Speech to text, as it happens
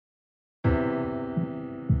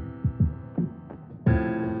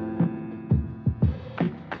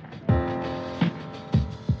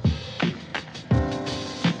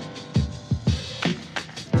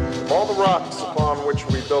the rocks upon which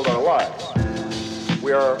we build our lives,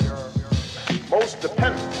 we are most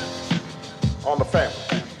dependent on the family.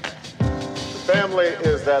 The family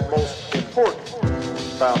is that most important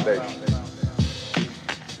foundation.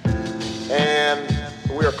 And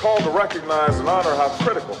we are called to recognize and honor how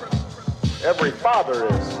critical every father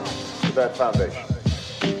is to that foundation.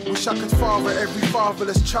 Wish I could father every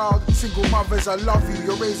fatherless child. Single mothers, I love you.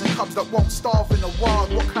 You're raising cubs that won't starve in the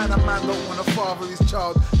wild. What kind of man don't want to father his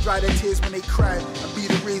child? Dry their tears when they cry and be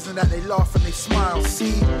the reason that they laugh and they smile.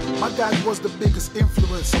 See, my dad was the biggest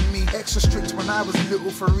influence on me. Extra strict when I was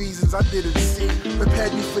little for reasons I didn't see.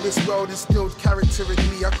 Prepared me for this world, instilled character in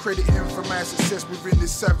me. I credit him for my success within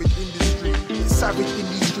this savage industry. It's savage in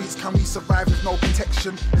these streets. Can we survive with no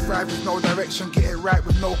protection? Thrive with no direction, get it right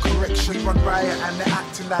with no correction. Run riot and they're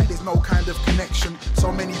acting like there's no kind of connection.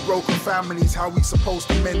 So many broken families, how we supposed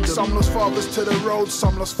to mend them? Some lost fathers to the road,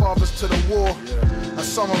 some lost fathers to the war. And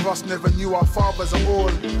some of us never knew our fathers at all.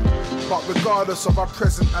 But regardless of our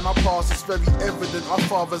present and our past, it's very evident our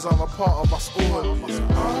fathers are a part of us all. I'll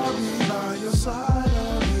be by your side,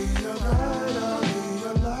 I'll be your guide, I'll be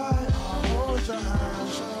your light, I'll hold your hand,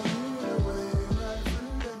 show you the way right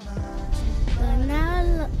through the night. We're now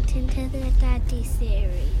locked into the Daddy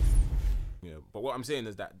series. Yeah, but what I'm saying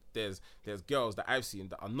is that there's girls that I've seen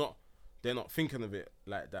that they're not thinking of it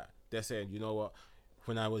like that. They're saying, you know what,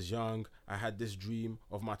 when I was young, I had this dream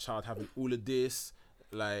of my child having all of this.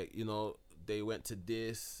 Like, you know, they went to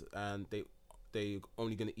this and they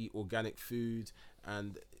only gonna eat organic food,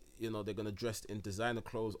 and you know they're gonna dress in designer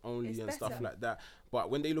clothes only and better. Stuff like that. But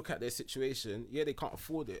when they look at their situation, yeah, they can't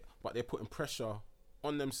afford it, but they're putting pressure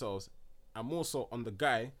on themselves and more so on the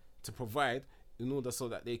guy to provide in order so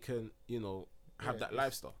that they can, you know, have that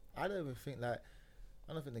lifestyle. I don't think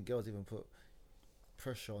the girls even put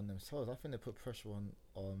pressure on themselves. I think they put pressure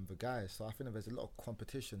on the guys. So I think there's a lot of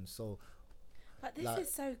competition. So, but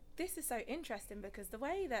this is so interesting because the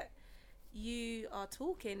way that you are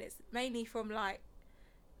talking, it's mainly from like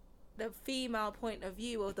the female point of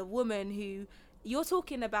view of the woman who you're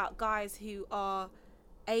talking about guys who are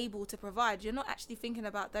able to provide. You're not actually thinking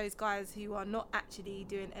about those guys who are not actually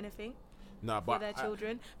doing anything for their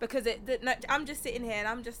children, because I'm just sitting here and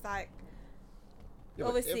I'm just like,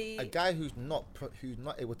 obviously a guy who's not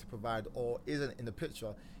able to provide or isn't in the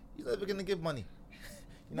picture, he's never going to give money.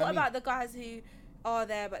 You know what about the guys who are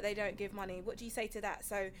there but they don't give money? What do you say to that?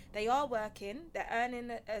 So they are working, they're earning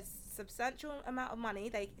a substantial amount of money,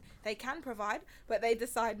 they can provide, but they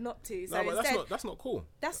decide not to. So no, but that's not cool.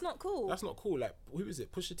 That's not cool. That's not cool. Like, who is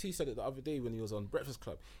it? Pusha T said it the other day when he was on Breakfast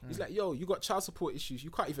Club. He's like, yo, you got child support issues, you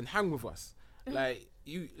can't even hang with us.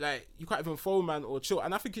 you can't even phone man or chill.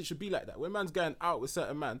 And I think it should be like that. When man's going out with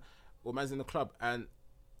certain man or man's in the club and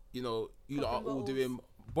you know you lot are all doing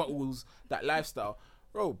bottles, that lifestyle,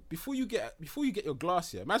 bro, before you get your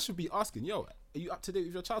glass here, man should be asking, yo, are you up to date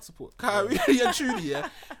with your child support? Really and truly, yeah,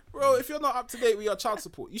 bro. If you're not up to date with your child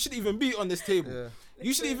support, you shouldn't even be on this table. Yeah.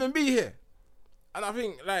 You shouldn't even be here. And I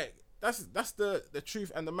think like that's the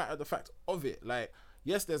truth and the matter of the fact of it. Like,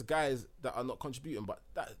 yes, there's guys that are not contributing, but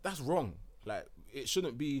that's wrong. Like, it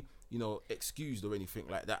shouldn't be, you know, excused or anything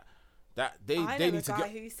like that. That they need to get. I know a guy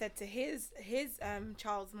who said to his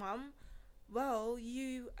child's mum, well,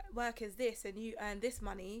 you work as this and you earn this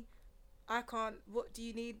money. I can't. What do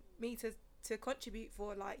you need me to contribute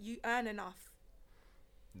for? Like, you earn enough.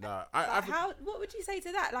 Nah, what would you say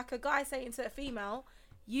to that? Like a guy saying to a female,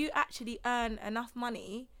 you actually earn enough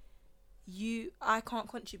money. I can't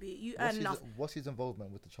contribute. You earn enough. What's his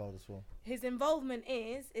involvement with the child as well? His involvement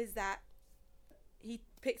is that he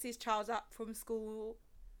picks his child up from school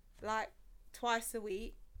like twice a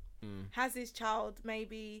week. Has his child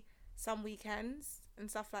maybe some weekends and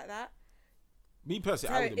stuff like that. Me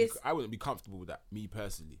personally, I wouldn't be comfortable with that. Me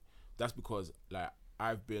personally, that's because like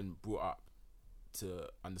I've been brought up to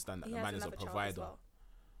understand that the man is a provider. Well.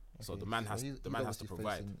 So the man has to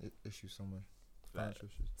provide. Issues somewhere. Like,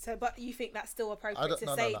 so, but you think that's still appropriate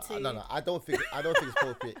to say to? No. I don't think it's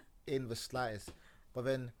appropriate in the slightest. But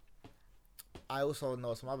then I also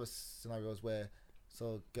know some other scenarios where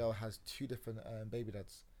girl has two different baby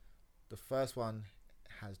dads. The first one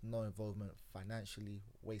has no involvement financially,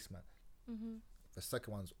 waste man. Mm-hmm. The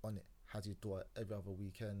second one's on it, has his daughter every other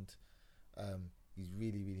weekend. He's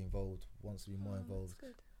really, really involved, wants to be more involved.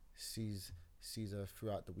 Sees her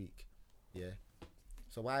throughout the week. Yeah.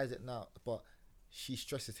 So why is it now? But she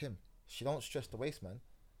stresses him. She don't stress the waste man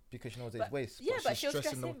because she knows it's waste. Yeah, but she'll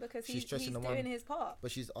stress him because he's doing his part.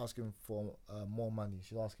 But she's asking for more money.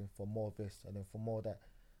 She's asking for more of this and then for more of that.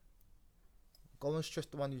 Go and stress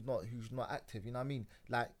the one who's not active. You know what I mean?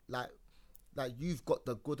 Like you've got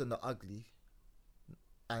the good and the ugly,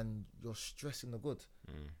 and you're stressing the good.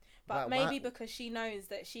 But maybe because she knows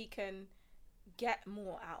that she can get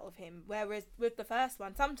more out of him. Whereas with the first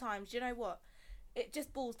one, sometimes, you know what? It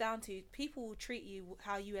just boils down to people will treat you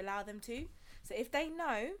how you allow them to. So if they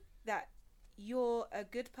know that you're a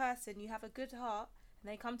good person, you have a good heart,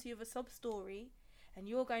 and they come to you with a sob story and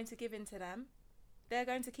you're going to give in to them, they're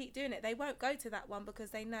going to keep doing it. They won't go to that one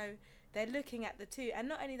because they know they're looking at the two. And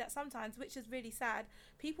not only that, sometimes, which is really sad,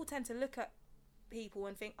 people tend to look at people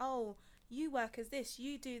and think, oh, you work as this,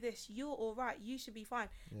 you do this, you're all right, you should be fine.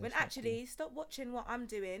 When actually, stop watching what I'm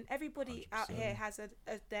doing. Everybody 100%. Out here has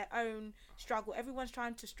their own struggle. Everyone's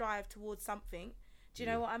trying to strive towards something. Do you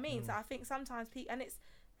know what I mean? So I think sometimes people, and it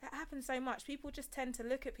happens so much, people just tend to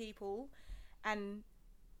look at people and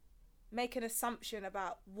make an assumption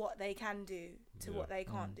about what they can do to what they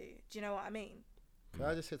can't do. Do you know what I mean? Can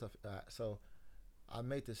I just say something? So I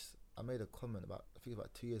made a comment about, I think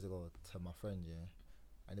about 2 years ago to my friend,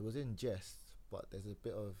 and it was in jest, but there's a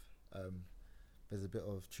bit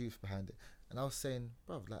of truth behind it. And I was saying,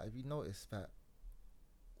 bruv, like, have you noticed that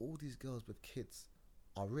all these girls with kids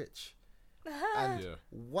are rich? And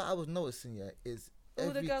what I was noticing, is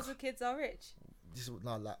all the girls with kids are rich. This is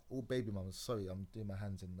not like all baby mums. Sorry, I'm doing my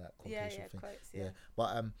hands in that quotation thing. Quotes,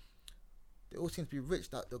 But they all seem to be rich.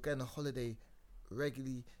 That they'll get on a holiday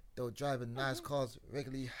regularly. They were driving nice cars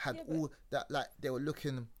regularly. Had all that, like they were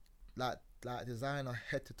looking like designer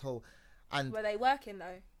head to toe. And were they working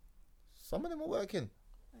though? Some of them were working,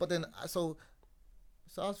 but then so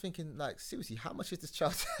I was thinking, like, seriously, how much is this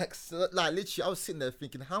child tax? So, like, literally, I was sitting there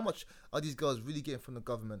thinking, how much are these girls really getting from the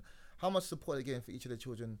government? How much support are they getting for each of their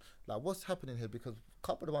children? Like, what's happening here? Because a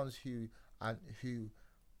couple of the ones who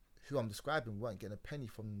I'm describing weren't getting a penny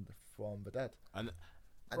from the dad. And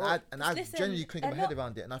I genuinely couldn't get my head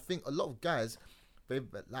around it. And I think a lot of guys, they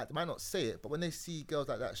might not say it, but when they see girls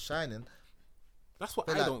like that shining, that's what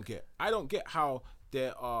I don't get. I don't get how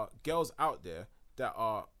there are girls out there that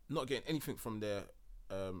are not getting anything from their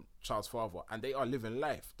child's father, and they are living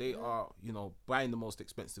life. They are, buying the most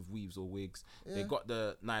expensive weaves or wigs. They got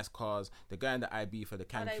the nice cars. They're going to IB for the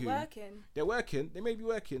Cancun. Are they working? They're working. They may be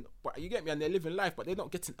working, but you get me, and they're living life, but they're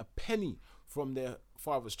not getting a penny from their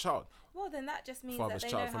father's child. Well, then that just means father's that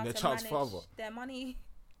they child, know from how their to child's manage father. their money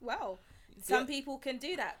well. Some people can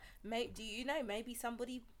do that. Do you know? Maybe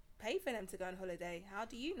somebody pay for them to go on holiday. How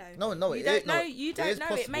do you know? No, you don't know. You don't know.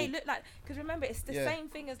 Possible. It may look like, because remember, it's the same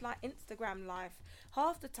thing as like Instagram life.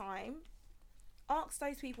 Half the time, ask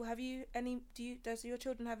those people, does your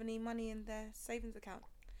children have any money in their savings account?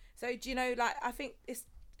 So do you know, like, I think it's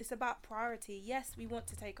about priority. Yes, we want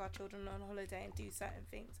to take our children on holiday and do certain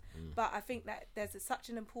things, but I think that there's such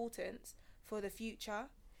an importance for the future.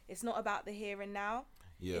 It's not about the here and now.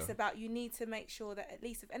 It's about, you need to make sure that at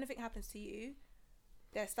least if anything happens to you,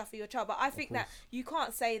 there's stuff for your child. But I think that you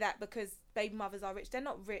can't say that because baby mothers are rich. They're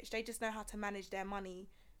not rich. They just know how to manage their money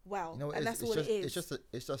well, and that's all it is.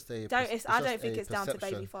 It's just a. I don't think it's down to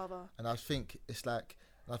baby father. And I think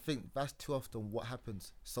I think that's too often what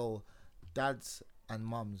happens. So, dads and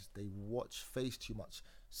mums, they watch face too much.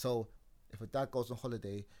 So, if a dad goes on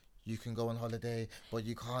holiday, you can go on holiday, but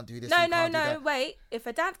you can't do this. No, wait. If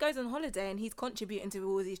a dad goes on holiday and he's contributing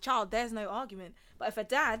towards his child, there's no argument. But if a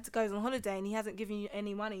dad goes on holiday and he hasn't given you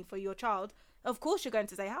any money for your child, of course you're going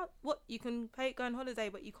to say, you can go on holiday,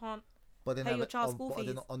 but you can't pay your child's school fees.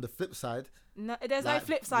 Then on the flip side, no, there's no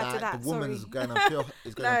flip side to that. The woman's going on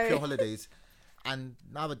pure holidays. And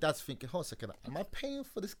now the dad's thinking, hold on a second, am I paying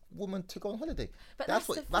for this woman to go on holiday? But that's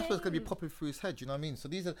what's going to be popping through his head. You know what I mean? So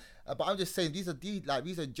these are, but I'm just saying, these are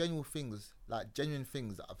genuine things, like genuine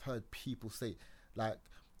things that I've heard people say. Like,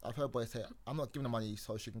 I've heard boys say, I'm not giving her money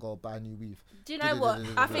so she can go buy a new weave. Do you know what?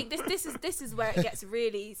 I think this is where it gets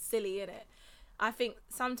really silly, innit? I think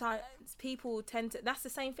sometimes people tend to, that's the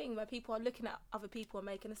same thing where people are looking at other people and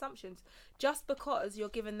making assumptions. Just because you're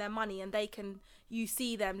giving them money and you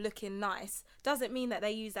see them looking nice, doesn't mean that they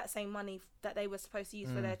use that same money that they were supposed to use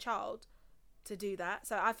for their child to do that.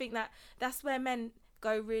 So I think that's where men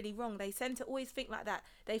go really wrong. They tend to always think like that.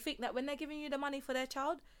 They think that when they're giving you the money for their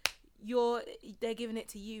child, they're giving it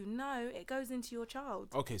to you. No, it goes into your child.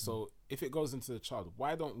 Okay, so if it goes into the child,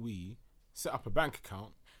 why don't we set up a bank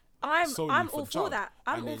account? I'm all for that.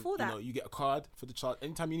 I'm all for that. You get a card for the child.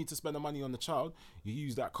 Anytime you need to spend the money on the child, you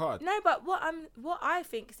use that card. No, but what I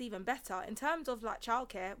think is even better in terms of like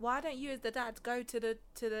childcare. Why don't you, as the dad, go to the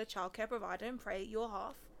childcare provider and pay your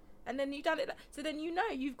half, and then you've done it. So then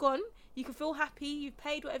you've gone. You can feel happy. You've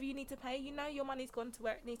paid whatever you need to pay. Your money's gone to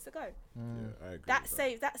where it needs to go. Yeah, I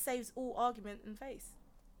agree. That saves all argument and face.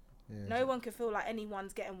 Yeah, no one can feel like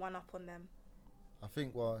anyone's getting one up on them. I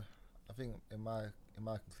think in in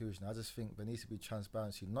my conclusion, I just think there needs to be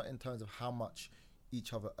transparency, not in terms of how much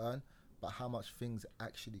each other earn, but how much things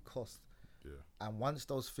actually cost. Yeah. And once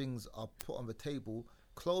those things are put on the table,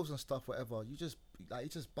 clothes and stuff, whatever, you just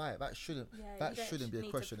buy it. That shouldn't be a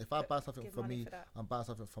question. If I buy something for me, I'm buying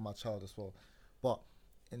something for my child as well. But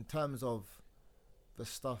in terms of the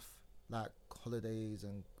stuff like holidays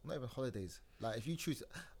and not even holidays, like if you choose,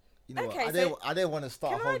 you know, Okay, I didn't want to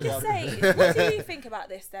start. Can I just say, what do you think about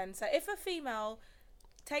this then? So if a female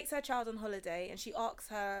takes her child on holiday and she asks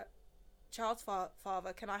her child's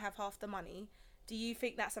father, can I have half the money? Do you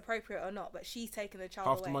think that's appropriate or not? But she's taking the child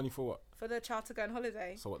away. Half the money for what? For the child to go on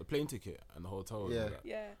holiday. So what, the plane ticket and the hotel? Yeah. And all that?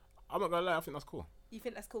 Yeah. I'm not gonna lie, I think that's cool. You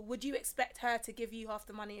think that's cool? Would you expect her to give you half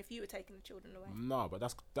the money if you were taking the children away? No, but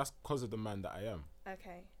that's because of the man that I am.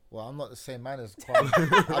 Okay. Well, I'm not the same man as Kwame.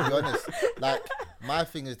 I'll be honest. Like, my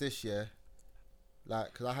thing is this year,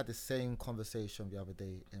 like, because I had the same conversation the other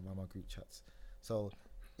day in my group chats. So,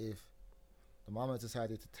 if the mama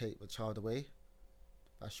decided to take the child away,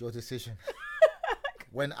 that's your decision.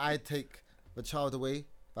 When I take the child away,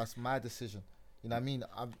 that's my decision. You know what I mean?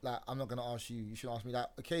 I'm not gonna ask you. You should ask me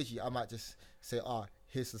that. Occasionally, I might just say,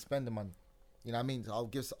 here's some spending money. You know what I mean? So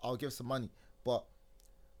I'll give some money. But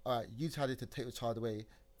all right, you decided to take the child away.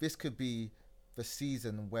 This could be the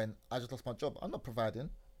season when I just lost my job. I'm not providing.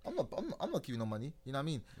 I'm not giving no money. You know what I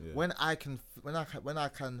mean? Yeah. When I can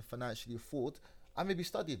financially afford, I may be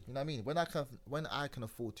studying. You know what I mean? When I can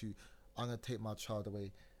afford to, I'm gonna take my child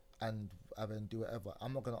away, and then do whatever.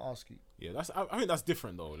 I'm not gonna ask you. Yeah, I think that's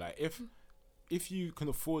different though. Like if you can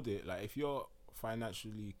afford it, like if you're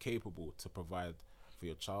financially capable to provide for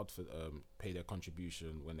your child, for pay their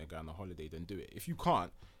contribution when they're going on holiday, then do it. If you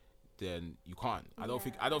can't, then you can't. I don't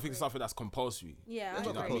think it's something that's compulsory. Yeah, it's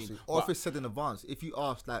not compulsory. Or if it's said in advance. If you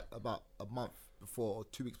ask like about a month before or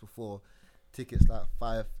 2 weeks before, tickets like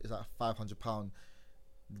 £500.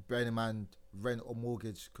 Bearing in mind, rent or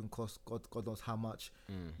mortgage can cost God knows how much.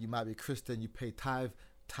 You might be Christian, you pay tithe.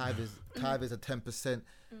 Tithe is a 10%.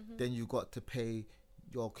 Then you got to pay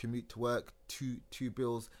your commute to work, two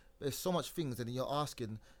bills. There's so much things, and then you're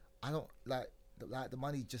asking. I don't like the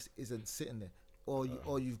money just isn't sitting there, or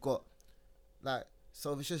you've got like,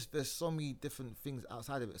 so it's just there's so many different things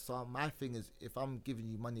outside of it. So my thing is, if I'm giving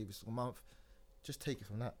you money every single month, just take it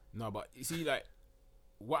from that. No, but you see, like,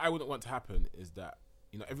 what I wouldn't want to happen is that,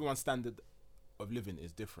 you know, everyone's standard of living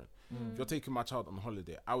is different. If you're taking my child on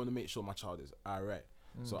holiday, I want to make sure my child is alright.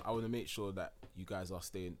 So I want to make sure that you guys are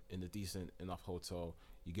staying in a decent enough hotel,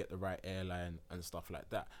 you get the right airline and stuff like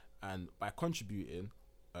that. And by contributing,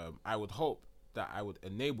 I would hope that I would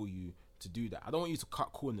enable you to do that. I don't want you to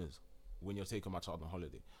cut corners when you're taking my child on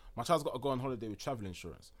holiday. My child's got to go on holiday with travel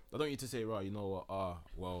insurance. I don't want you to say, right, you know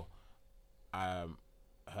what,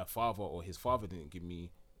 her father or his father didn't give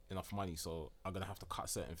me enough money, so I'm gonna have to cut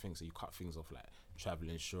certain things. So you cut things off like travel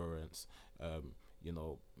insurance, you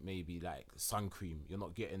know, maybe like sun cream. You're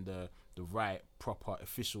not getting the right proper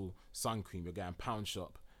official sun cream. You're getting pound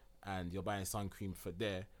shop and you're buying sun cream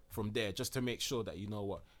from there just to make sure that, you know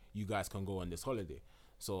what, you guys can go on this holiday.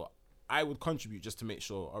 So I would contribute just to make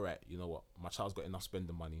sure, all right, you know what, my child's got enough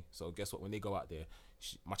spending money. So guess what, when they go out there,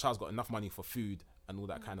 my child's got enough money for food and all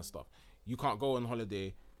that kind of stuff. You can't go on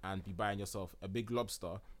holiday and be buying yourself a big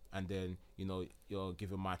lobster and then, you know, you're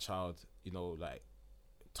giving my child, you know, like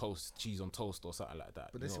cheese on toast or something like that.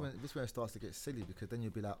 But this when it starts to get silly, because then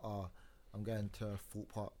you'll be like, I'm going to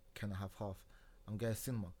Thorpe Park, can I have half? I'm going to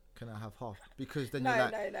cinema, can I have half? Because then you're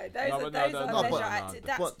like,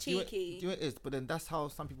 that's cheeky. Do you know it is? But then that's how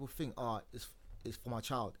some people think. It's for my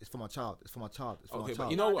child. It's for my child. It's for my child. It's for my child.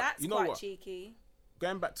 But you know what? That's quite cheeky.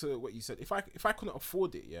 Going back to what you said, if I couldn't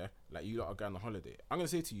afford it, yeah, like you lot are going on holiday, I'm gonna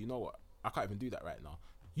say to you, you know what? I can't even do that right now.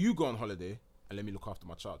 You go on holiday and let me look after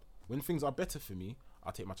my child. When things are better for me,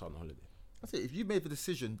 I'll take my child on holiday. That's it. If you made the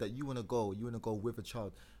decision that you want to go with a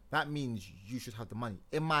child, that means you should have the money.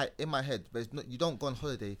 In my head, you don't go on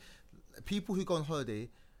holiday. People who go on holiday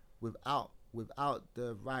without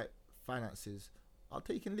the right finances are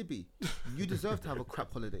taking Libby. You deserve to have a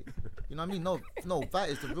crap holiday. You know what I mean? No, that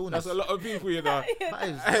is the realness. That's a lot of people, you know.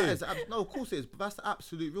 No, of course it is, but that's the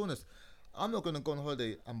absolute realness. I'm not gonna go on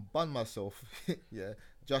holiday and bun myself, yeah,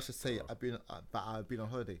 just to say I've been on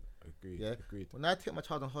holiday. Agreed. When I take my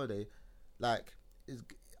child on holiday, like,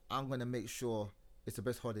 I'm gonna make sure it's the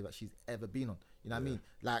best holiday that she's ever been on. You know what I mean?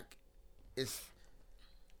 Like,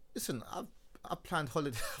 listen, I've planned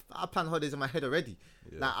holidays. I plan holidays in my head already.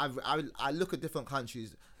 Yeah. Like I look at different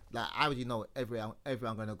countries. Like, I already know everywhere I'm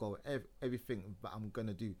gonna go, everything that I'm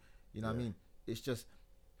gonna do. You know what I mean? It's just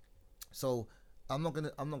so. I'm not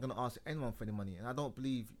gonna ask anyone for any money, and I don't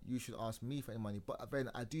believe you should ask me for any money. But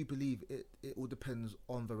then I do believe it all depends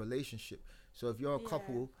on the relationship. So if you're a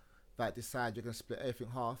couple that decide you're gonna split everything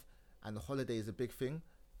half, and the holiday is a big thing,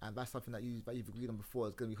 and that's something that you've agreed on before,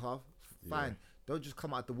 it's gonna be half. Fine, don't just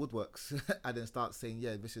come out the woodworks and then start saying,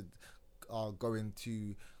 yeah, this is going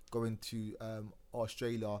to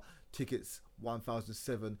Australia, tickets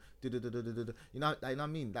 1,007. You know what I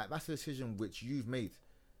mean? That's a decision which you've made.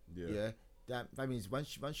 Yeah. That means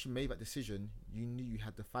once you made that decision, you knew you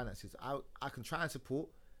had the finances. I can try and support,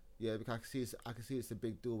 because I can see it's a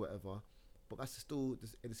big deal, whatever. But that's still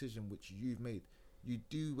a decision which you've made. You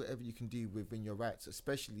do whatever you can do within your rights,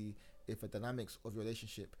 especially if the dynamics of your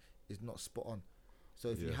relationship is not spot on. So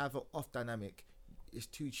if you have an off dynamic, it's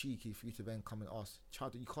too cheeky for you to then come and ask.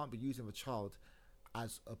 Child, you can't be using the child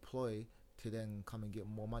as a ploy to then come and get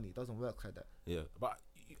more money. It doesn't work like that. Yeah, but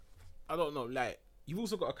I don't know. Like, you've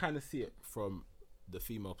also got to kind of see it from the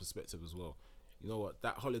female perspective as well. You know what?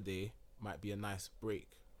 That holiday might be a nice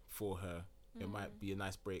break for her. It might be a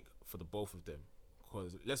nice break for the both of them.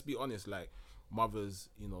 Because let's be honest, like, mothers,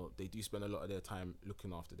 you know, they do spend a lot of their time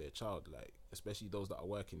looking after their child. Like, especially those that are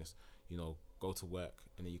working, is, you know, go to work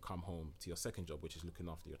and then you come home to your second job, which is looking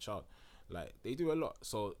after your child. Like, they do a lot.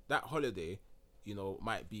 So that holiday, you know,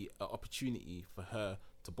 might be an opportunity for her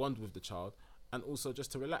to bond with the child and also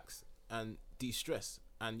just to relax and de-stress.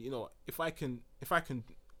 And, you know, if I can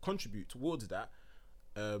contribute towards that,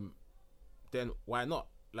 then why not?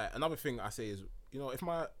 Like, another thing I say is, you know,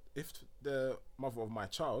 if the mother of my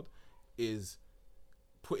child is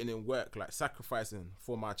putting in work, like sacrificing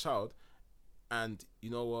for my child, and you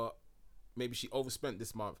know what, maybe she overspent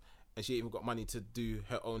this month and she ain't even got money to do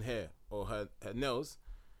her own hair or her nails,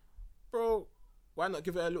 bro, why not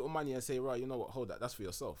give her a little money and say, right, you know what, hold that's for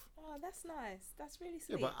yourself. Oh, that's nice. That's really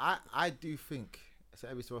sweet. Yeah, but I do think, so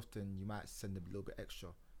every so often you might send a little bit extra.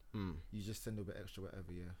 You just send a little bit extra,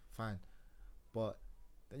 whatever, fine. But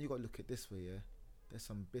then you got to look at this way, there's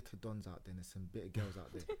some bitter dons out there and there's some bitter girls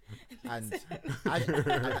out there.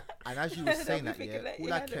 and as you were saying that,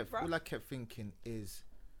 all I kept thinking is,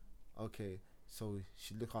 okay, so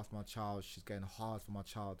she look after my child, she's getting hard for my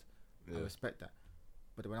child. I respect that.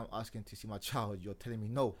 But when I'm asking to see my child, you're telling me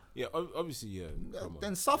no. Yeah, obviously,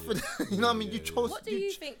 then suffer. You know what I mean? You chose. What do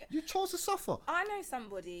you think? You chose to suffer. I know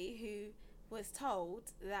somebody who was told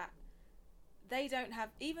that they don't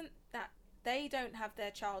have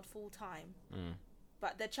their child full time,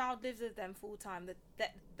 but the child lives with them full time.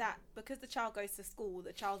 That because the child goes to school,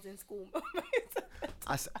 the child's in school.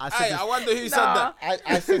 I wonder who said that.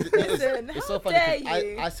 I said Listen, it's how so funny. dare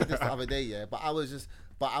you? I said this the other day, but I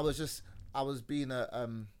was being a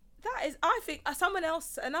That is, I think someone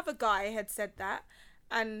else, another guy had said that,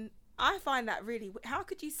 and I find that really. How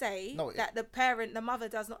could you say that the mother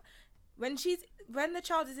does not, when the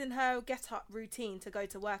child is in her get up routine to go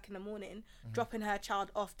to work in the morning, dropping her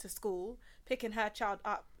child off to school, picking her child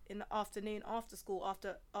up in the afternoon after school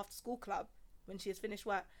club when she has finished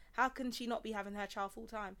work, how can she not be having her child full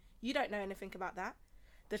time? You don't know anything about that.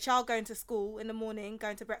 The child going to school in the morning,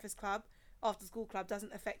 going to breakfast club, after school club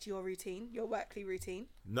doesn't affect your routine, your workly routine.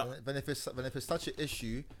 No. Then if it's such an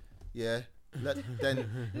issue, then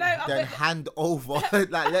hand over,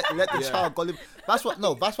 like let the child go live. That's what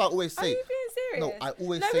I always say. Are you being serious? No, I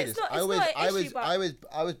always say this. I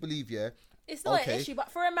always believe, it's not an issue,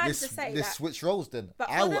 but for a man to say that. Let's switch roles then. But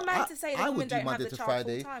for the man to say the woman don't have the child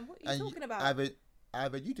full time, what are you talking about?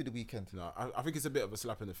 Either you do the weekend. No, I think it's a bit of a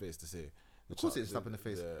slap in the face to say. Of course it's a slap in the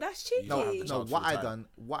face. That's cheeky. No, what I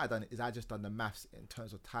done is I just done the maths in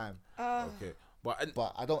terms of time. Okay. But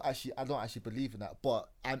I don't actually believe in that. But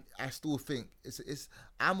I still think it's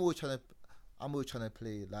I'm always trying to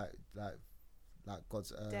play like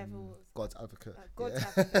God's advocate. God's advocate,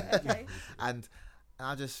 okay. And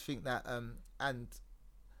I just think that and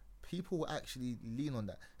people will actually lean on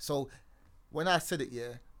that. So when I said it,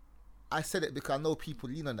 I said it because I know people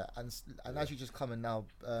lean on that, and as you just come and now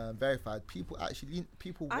verified, people actually lean.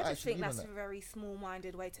 I just think that's a very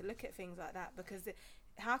small-minded way to look at things like that, because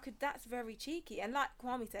that's very cheeky, and like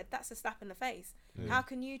Kwame said, that's a slap in the face. How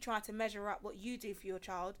can you try to measure up what you do for your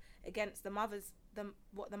child against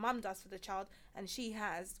what the mum does for the child, and she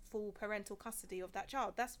has full parental custody of that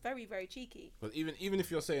child? That's very, very cheeky. But even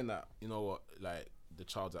if you're saying that, you know what, like the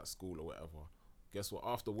child's at school or whatever, guess what?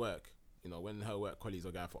 After work, you know, when her work colleagues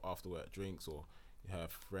are going for after work drinks or her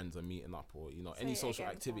friends are meeting up, or you know, any social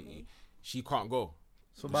activity, she can't go.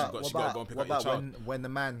 So what about when the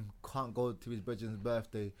man can't go to his brethren's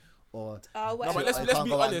birthday, or no, but let's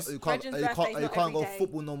be honest, you can't go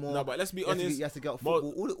football no more. No, but let's be honest, he has to get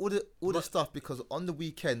football, all the stuff, because on the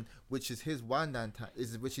weekend, which is his wind down time,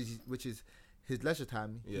 which is his leisure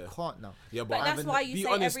time, he can't now. Yeah, But that's why you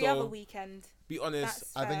say every other weekend. Be honest.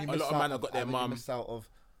 That's I think fair. A lot of men have got their mum. miss out of.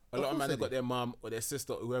 A lot of men course have they got their mum or their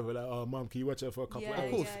sister or whoever, like, oh, mum, can you watch her for a couple Yeah,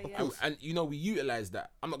 hours? yeah, yeah. And you know, we utilize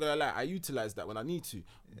that. I'm not gonna lie, I utilize that when I need to,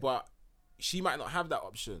 but she might not have that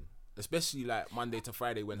option, especially like Monday to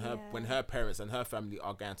Friday when her parents and her family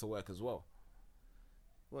are going to work as well.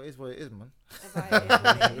 Well, it is what it is, man.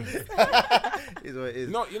 It It is what it is.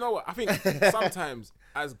 No, you know what? I think sometimes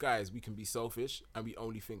as guys we can be selfish and we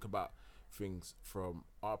only think about things from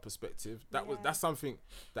our perspective. That's something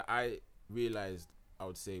that I realized, I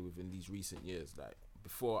would say, within these recent years. Like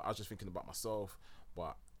before, I was just thinking about myself,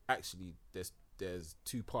 but actually, there's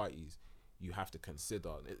two parties you have to consider.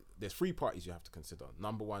 There's three parties you have to consider.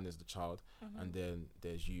 Number one is the child, and then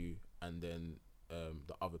there's you, and then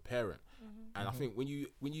the other parent. And I think when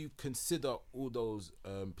you consider all those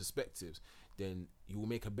perspectives, then you will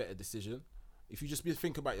make a better decision. If you just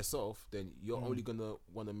think about yourself, then you're only gonna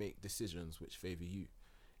want to make decisions which favor you,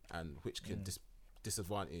 and which can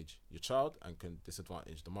disadvantage your child and can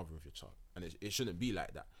disadvantage the mother of your child. And it shouldn't be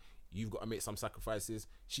like that. You've got to make some sacrifices.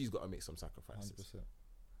 She's got to make some sacrifices. 100%.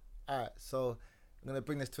 All right, so I'm gonna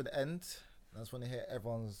bring this to the end. I just want to hear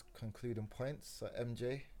everyone's concluding points. So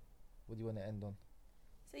MJ, what do you want to end on?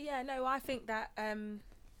 So yeah, no, I think that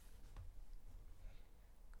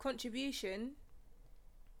contribution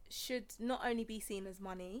should not only be seen as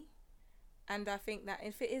money, and I think that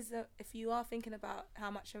if you are thinking about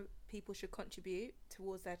how much people should contribute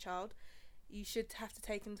towards their child, you should have to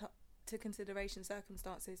take into consideration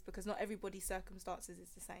circumstances, because not everybody's circumstances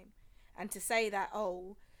is the same. And to say that,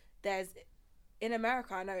 in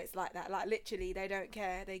America, I know it's like that, like literally they don't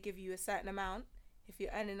care, they give you a certain amount, if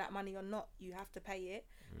you're earning that money or not, you have to pay it.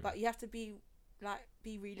 But you have to be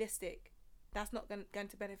realistic. That's not going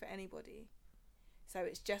to benefit anybody. So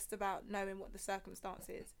it's just about knowing what the circumstance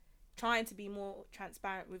is, trying to be more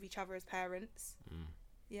transparent with each other as parents.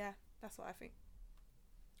 Yeah, that's what I think.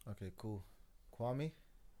 Okay, cool. Kwame,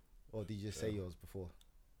 or did you just say yours before?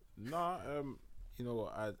 No, you know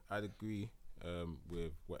what? I'd agree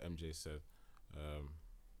with what MJ said.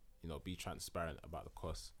 You know, be transparent about the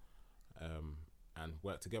costs, and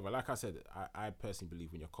work together. Like I said, I personally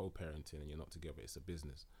believe when you're co-parenting and you're not together, it's a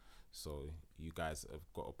business. So you guys have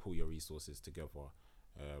got to pull your resources together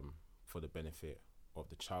for the benefit of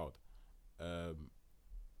the child.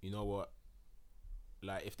 You know what?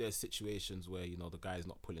 Like if there's situations where, you know, the guy's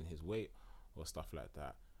not pulling his weight or stuff like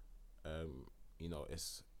that, you know,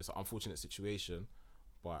 it's an unfortunate situation,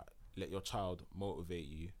 but let your child motivate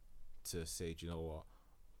you to say, do you know what?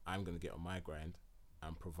 I'm going to get on my grind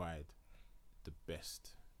and provide the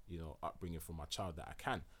best, you know, upbringing for my child that I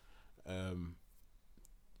can.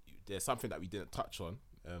 There's something that we didn't touch on,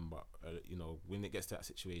 but you know, when it gets to that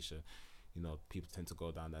situation, you know, people tend to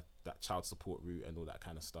go down that child support route and all that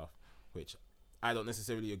kind of stuff, which I don't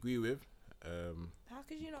necessarily agree with. How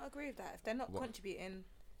could you not agree with that? If they're not contributing,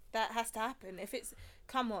 that has to happen. If it's,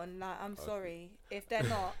 come on, like, I'm sorry. If they're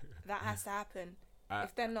not, that has to happen.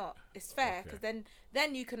 If they're not, it's fair, because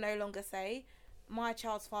then you can no longer say, my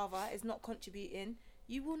child's father is not contributing.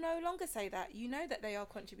 You will no longer say that. You know that they are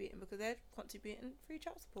contributing because they're contributing through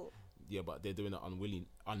child support. Yeah, but they're doing it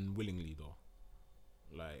unwillingly though.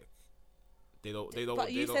 Like they don't.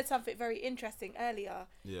 But you said something very interesting earlier.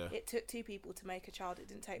 Yeah. It took two people to make a child. It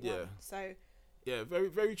didn't take one. So. Yeah, very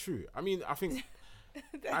very true. I mean, I think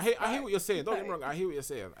I hear what you're saying. Don't get me wrong. I hear what you're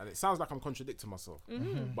saying, and it sounds like I'm contradicting myself.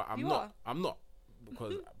 But I'm not. I'm not,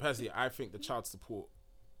 because personally, I think the child support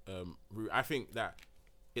route. I think that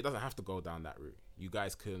it doesn't have to go down that route. You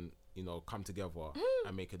guys can, you know, come together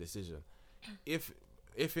and make a decision. If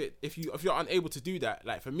you're unable to do that,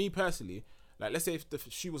 like for me personally, like let's say if the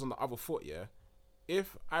shoe was on the other foot, yeah,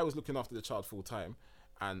 if I was looking after the child full time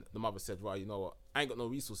and the mother said, right, you know what, I ain't got no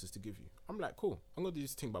resources to give you, I'm like, cool, I'm gonna do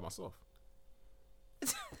this thing by myself.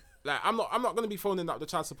 Like I'm not gonna be phoning up the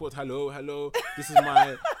child support. Hello.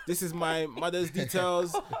 This is my mother's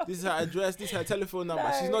details. This is her address. This is her telephone number.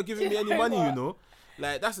 No, she's not giving me any money, you know.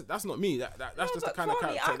 Like that's not me. That's just the kind of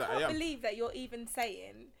character that I am. I can't believe that you're even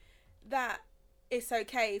saying that it's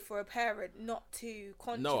okay for a parent not to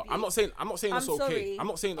contribute. No, I'm not saying it's okay. Sorry. I'm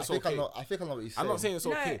not saying it's okay. I think I know what you're saying. I'm not saying it's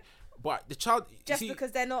okay. But the child, just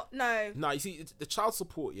because they're not. No, you see, the child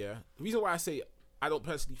support. Yeah, the reason why I say I don't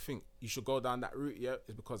personally think you should go down that route, yeah,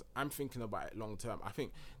 is because I'm thinking about it long term. I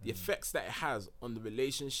think the effects that it has on the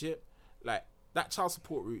relationship, like that child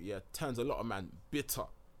support route, yeah, turns a lot of men bitter.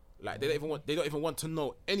 Like they don't even want to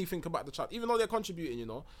know anything about the child, even though they're contributing. You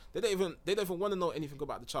know, they don't even want to know anything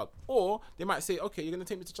about the child. Or they might say, okay, you're gonna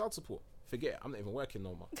take me to child support. Forget it, I'm not even working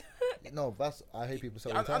no more. No, I hate people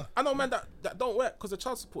say all the time. I know, man, that don't work because the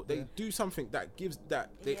child support, they do something that gives that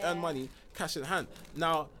they earn money cash in hand.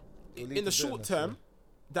 Now, in the short term,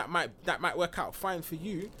 that might work out fine for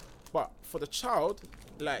you, but for the child,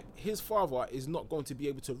 like his father is not going to be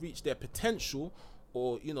able to reach their potential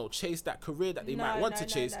or, you know, chase that career that they might want to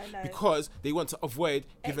chase because they want to avoid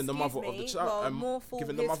giving the mother of the child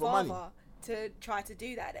giving the mother money to try to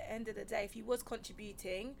do that. At the end of the day, if he was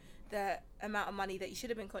contributing the amount of money that you should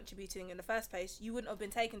have been contributing in the first place, you wouldn't have been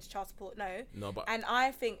taken to child support. But and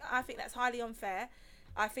I think that's highly unfair.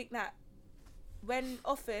 I think that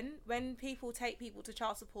when people take people to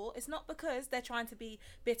child support, it's not because they're trying to be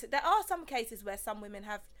bitter. There are some cases where some women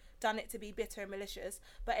have done it to be bitter and malicious,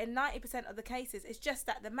 but in 90% of the cases, it's just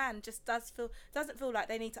that the man just doesn't feel like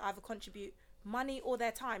they need to either contribute money or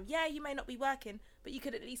their time. Yeah, you may not be working, but you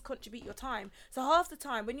could at least contribute your time. So half the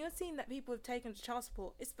time when you're seeing that people have taken to child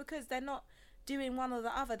support, it's because they're not doing one or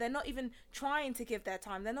the other. They're not even trying to give their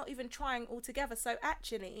time. They're not even trying altogether. So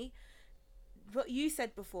actually, what you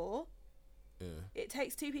said before, it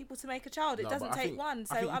takes two people to make a child. It doesn't take one.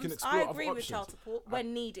 So I agree with child support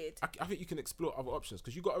when needed. I think you can explore other options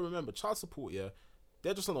because you got to remember, child support,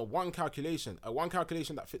 they're just on a one calculation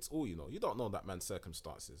that fits all. You know, you don't know that man's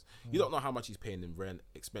circumstances. You don't know how much he's paying in rent,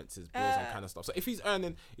 expenses, bills, and kind of stuff. So if he's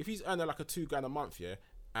earning like a $2,000 a month,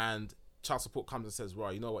 and child support comes and says,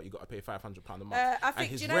 right, you know what, you got to pay £500 a month. I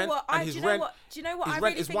think. Do you know what? I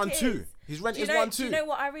really think it is. His rent is one too. Do you know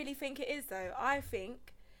what I really think it is though? I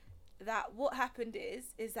think that what happened is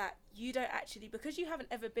that you don't actually, because you haven't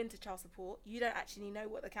ever been to child support, you don't actually know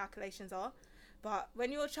what the calculations are. But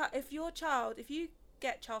when if you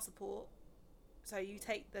get child support, so you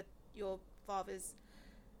take your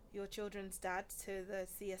children's dad to the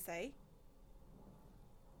CSA,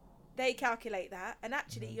 they calculate that, and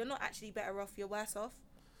actually you're not actually better off, you're worse off.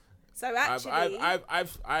 So actually,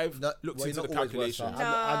 I've looked into the calculation.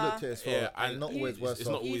 I've looked at it as well. And not always worse. It's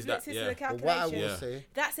not always that. The but what I will say,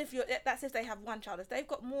 that's if they have one child. If they've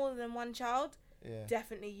got more than one child,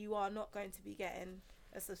 definitely you are not going to be getting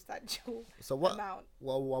a substantial amount.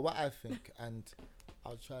 Well, what I think, and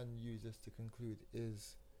I'll try and use this to conclude,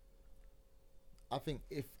 is I think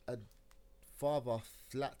if a father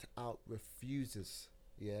flat out refuses,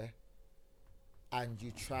 and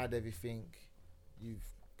you tried everything,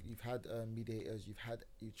 you've had mediators,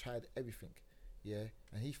 you've tried everything,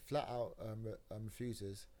 and he flat out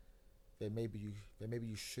refuses, then maybe you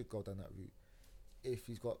should go down that route. If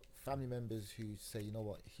he's got family members who say, you know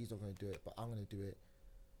what, he's not going to do it, but I'm going to do it,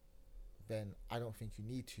 then I don't think you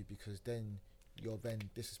need to, because then you're then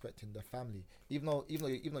disrespecting the family. Even though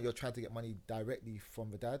you're trying to get money directly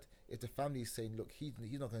from the dad, if the family is saying, look,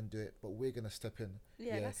 he's not going to do it, but we're going to step in.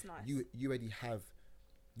 That's nice. You already have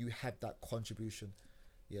that contribution.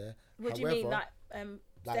 What do you mean, like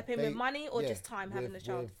step in with money or just time having the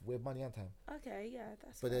child? With money and time. Okay,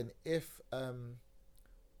 that's. But then if another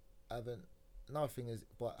thing is,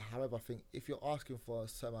 however, I think if you're asking for a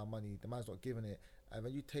certain amount of money, the man's not giving it, and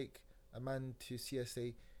when you take a man to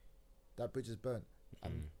CSA, that bridge is burnt,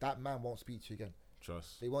 and that man won't speak to you again.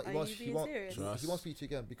 Trust. He won't speak to you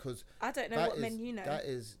again, because I don't know what men you know. That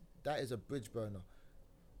is a bridge burner.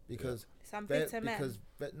 Because some bitter men.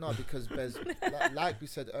 Because there's like we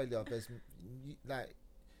said earlier,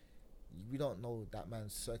 we don't know that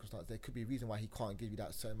man's circumstance. There could be a reason why he can't give you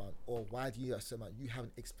that certain amount, or why do you need that certain amount? You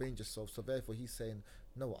haven't explained yourself, so therefore he's saying,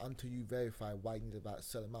 no, until you verify why you need that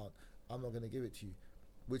certain amount, I'm not going to give it to you,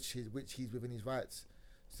 which he's within his rights.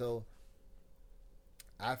 So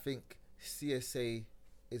I think CSA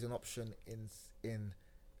is an option in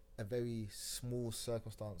a very small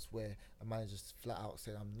circumstance where a manager's flat out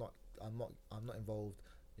saying, I'm not involved,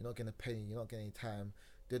 you're not getting a penny, you're not getting any time,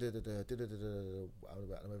 whatever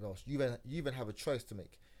else. You even have a choice to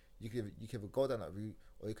make. You could either go down that route,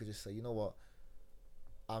 or you could just say, you know what,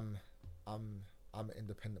 I'm an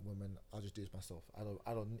independent woman, I'll just do this myself. I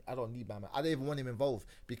don't need my man. I don't even want him involved,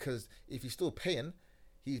 because if he's still paying,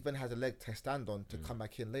 he then has a leg to stand on to come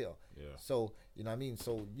back in later. So you know what I mean.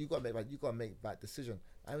 So you gotta make that decision.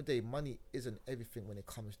 At the end of the day, money isn't everything when it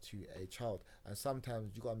comes to a child, and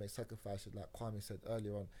sometimes you gotta make sacrifices, like Kwame said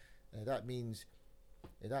earlier on. And that means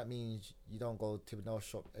you don't go to the nail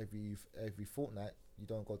shop every fortnight. You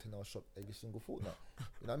don't go to the nail shop every single fortnight.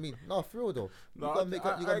 You know what I mean? No, for real though. I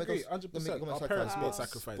agree, 100%.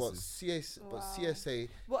 Sacrifices. But CSA.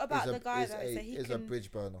 What about the guy that is a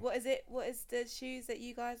bridge burner? What is it? What is the shoes that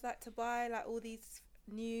you guys like to buy? Like all these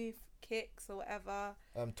new kicks or whatever.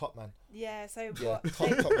 Top Man. Yeah. So Yeah, what? top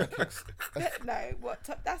Man kicks. No, what?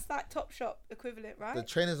 That's like Top Shop equivalent, right? The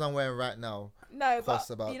trainers I'm wearing right now. No, cost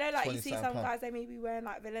but about you know, like you see some £27. guys, they may be wearing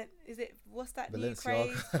like Is it what's that new Balenciaga.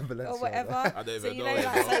 craze Balenciaga. or whatever? I don't So even you know. know,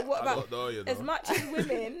 like, so what I about don't know, you know. as much as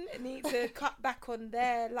women need to cut back on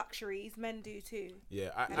their luxuries, men do too. Yeah,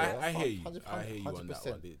 Yeah, I hear you. 100%, I hear you on that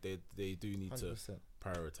 100%. one. They do need to 100%.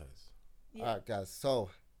 prioritize. Yeah. Alright, guys. So,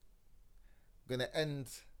 I'm gonna end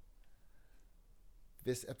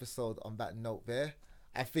this episode on that note there.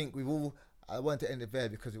 I think I wanted to end it there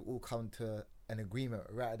because we've all come to an agreement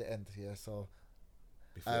right at the end here. So,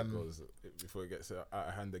 Before it gets out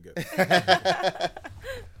of hand again. but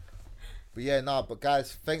yeah, but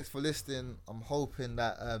guys, thanks for listening. I'm hoping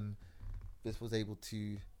that this was able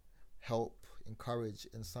to help, encourage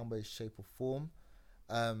in some way, shape or form.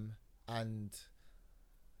 And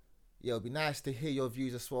yeah, it'll be nice to hear your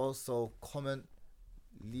views as well. So comment,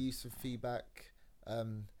 leave some feedback.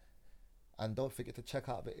 And don't forget to check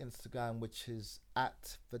out the Instagram, which is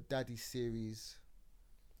 @TheDaddySeries.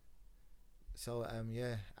 So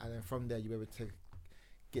yeah, and then from there you'll be able to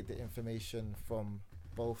get the information from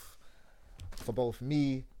both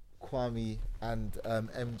me, Kwame, and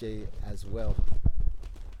MJ as well.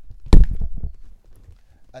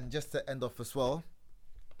 And just to end off as well,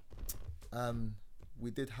 we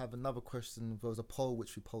did have another question. There was a poll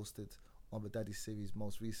which we posted on the Daddy Series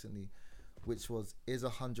most recently, which was, is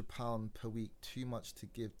 £100 per week too much to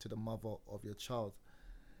give to the mother of your child?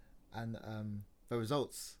 And the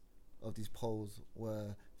results of these polls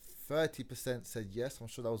were 30% said yes, I'm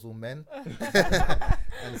sure that was all men,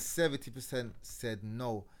 and 70% said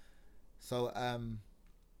no. So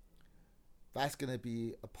that's going to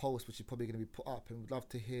be a post which is probably going to be put up, and we'd love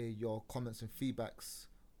to hear your comments and feedbacks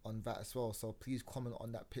on that as well. So please comment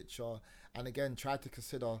on that picture, and again try to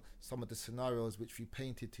consider some of the scenarios which we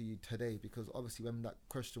painted to you today, because obviously when that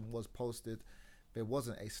question was posted there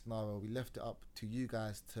wasn't a scenario. We left it up to you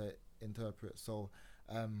guys to interpret. So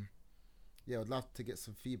yeah, I'd love to get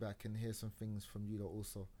some feedback and hear some things from you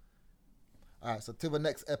also. Alright, so till the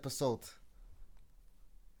next episode,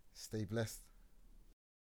 stay blessed.